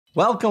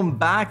Welcome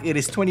back. It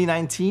is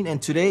 2019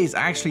 and today is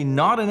actually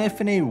not an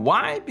F&A.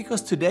 Why?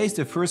 Because today is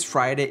the first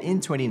Friday in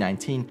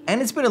 2019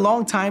 and it's been a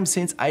long time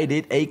since I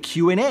did a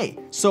Q&A.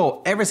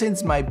 So ever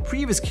since my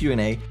previous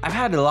Q&A, I've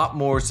had a lot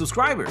more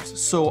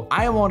subscribers. So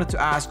I wanted to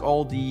ask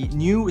all the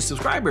new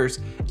subscribers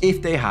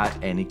if they had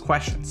any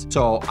questions.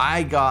 So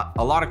I got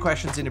a lot of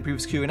questions in the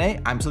previous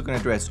Q&A. I'm still going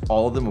to address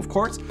all of them, of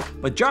course,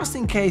 but just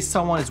in case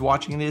someone is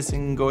watching this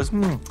and goes,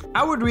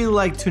 I would really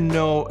like to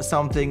know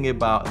something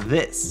about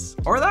this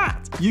or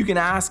that. You can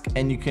ask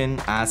and you can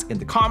ask in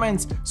the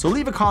comments. So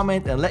leave a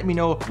comment and let me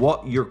know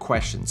what your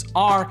questions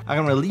are.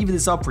 I'm gonna leave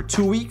this up for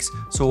 2 weeks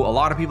so a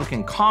lot of people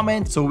can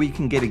comment so we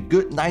can get a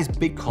good, nice,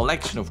 big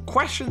collection of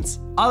questions.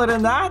 Other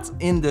than that,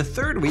 in the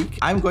third week,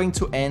 I'm going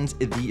to end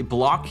the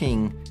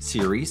blocking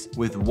series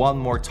with one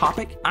more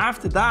topic.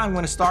 After that, I'm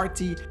going to start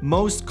the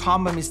most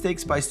common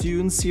mistakes by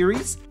students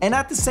series. And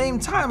at the same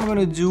time, I'm going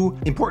to do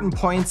important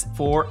points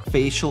for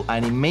facial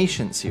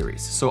animation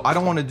series. So I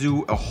don't want to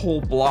do a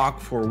whole block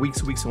for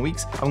weeks and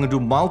weeks. I'm going to do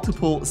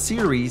multiple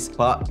series,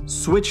 but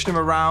switch them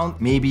around,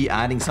 maybe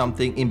adding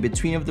something in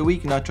between of the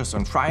week, not just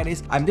on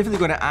Fridays. I'm definitely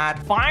going to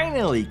add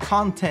finally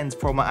content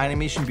for my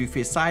animation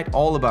buffet site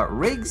all about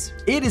rigs.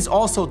 It is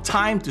also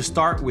time to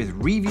start with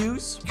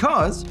reviews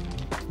because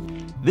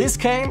this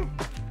came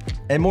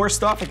and more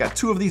stuff. I got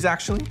 2 of these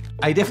actually.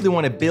 I definitely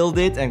want to build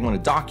it and want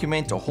to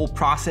document the whole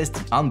process, the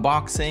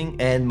unboxing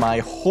and my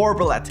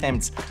horrible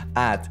attempts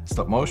at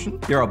stop motion.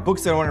 There are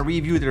books that I want to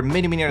review. There are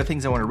many other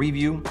things I want to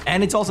review.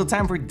 And it's also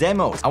time for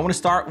demos. I want to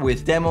start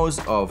with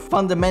demos of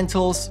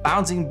fundamentals,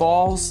 bouncing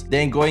balls,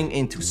 then going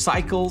into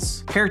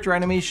cycles, character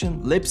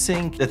animation, lip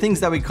sync, the things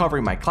that we cover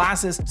in my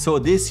classes. So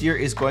this year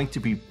is going to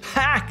be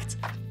packed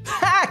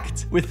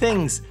with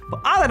things. But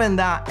other than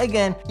that,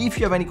 again, if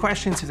you have any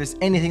questions, if there's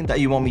anything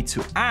that you want me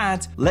to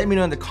add, let me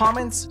know in the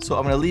comments. So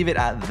I'm gonna leave it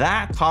at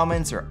that.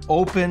 Comments are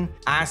open,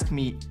 ask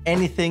me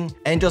anything.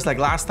 And just like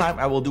last time,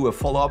 I will do a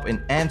follow-up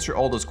and answer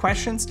all those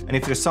questions. And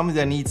if there's something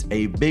that needs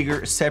a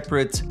bigger,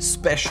 separate,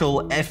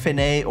 special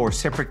F&A or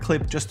separate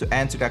clip just to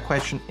answer that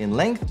question in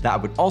length,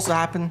 that would also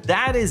happen.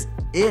 That is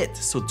it.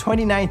 So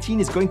 2019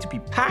 is going to be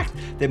packed.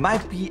 There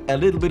might be a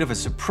little bit of a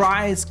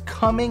surprise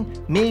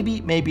coming.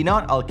 Maybe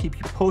not. I'll keep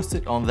you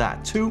posted on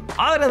that too.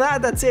 Other than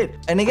that, that's it.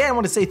 And again, I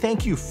want to say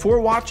thank you for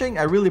watching.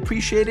 I really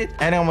appreciate it.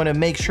 And I want to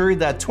make sure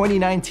that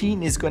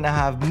 2019 is going to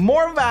have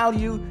more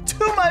value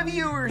to my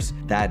viewers.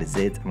 That is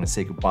it. I'm going to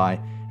say goodbye.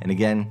 And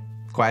again,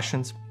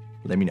 questions,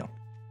 let me know.